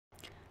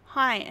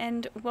Hi,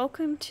 and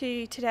welcome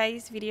to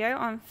today's video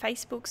on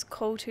Facebook's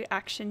call to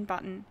action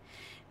button.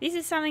 This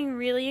is something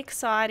really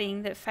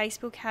exciting that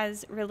Facebook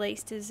has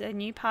released as a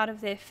new part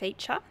of their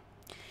feature,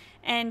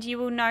 and you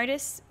will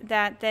notice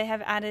that they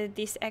have added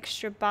this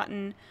extra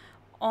button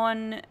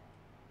on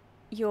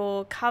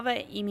your cover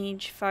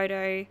image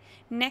photo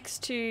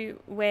next to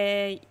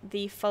where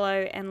the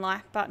follow and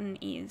like button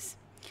is.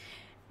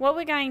 What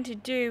we're going to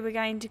do, we're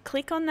going to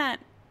click on that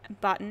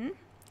button,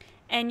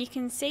 and you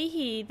can see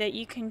here that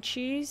you can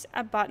choose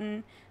a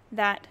button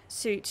that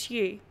suits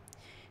you.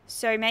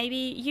 So maybe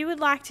you would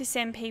like to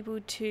send people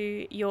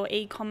to your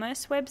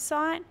e-commerce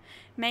website.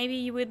 Maybe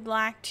you would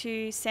like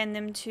to send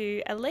them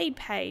to a lead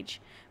page,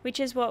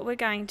 which is what we're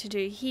going to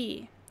do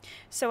here.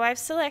 So I've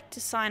selected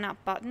a sign up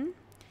button.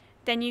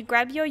 Then you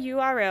grab your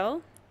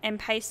URL and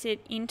paste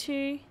it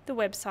into the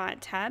website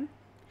tab,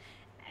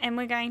 and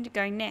we're going to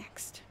go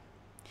next.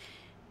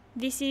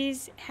 This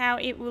is how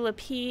it will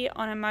appear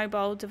on a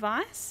mobile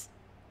device.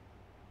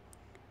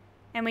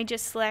 And we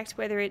just select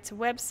whether it's a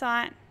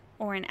website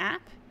or an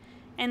app,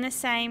 and the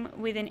same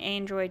with an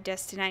Android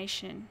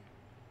destination.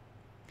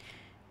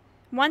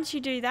 Once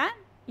you do that,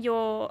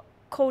 your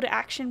call to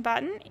action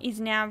button is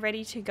now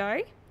ready to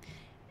go,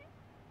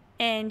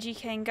 and you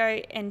can go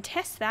and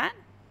test that.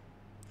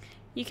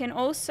 You can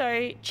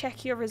also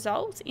check your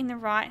results in the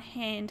right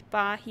hand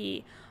bar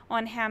here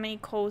on how many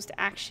calls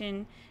to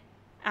action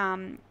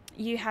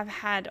you have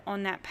had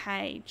on that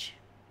page.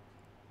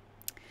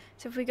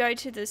 So if we go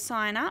to the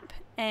sign up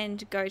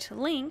and go to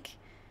link,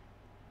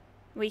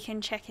 we can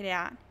check it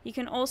out. You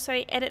can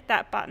also edit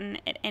that button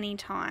at any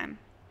time.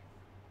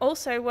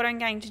 Also, what I'm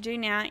going to do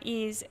now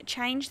is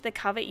change the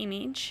cover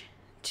image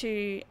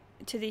to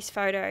this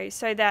photo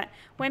so that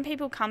when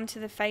people come to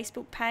the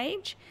Facebook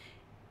page,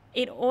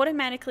 it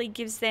automatically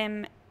gives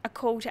them a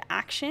call to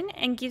action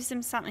and gives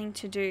them something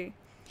to do.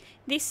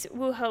 This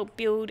will help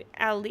build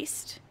our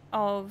list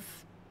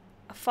of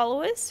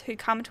followers who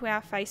come to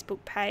our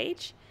Facebook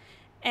page,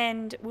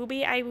 and we'll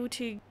be able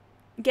to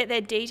get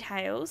their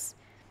details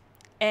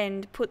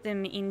and put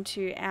them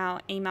into our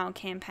email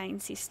campaign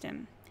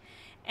system.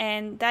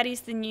 And that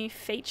is the new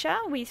feature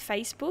with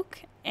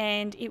Facebook,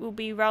 and it will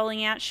be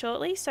rolling out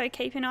shortly, so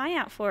keep an eye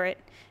out for it.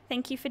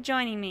 Thank you for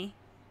joining me.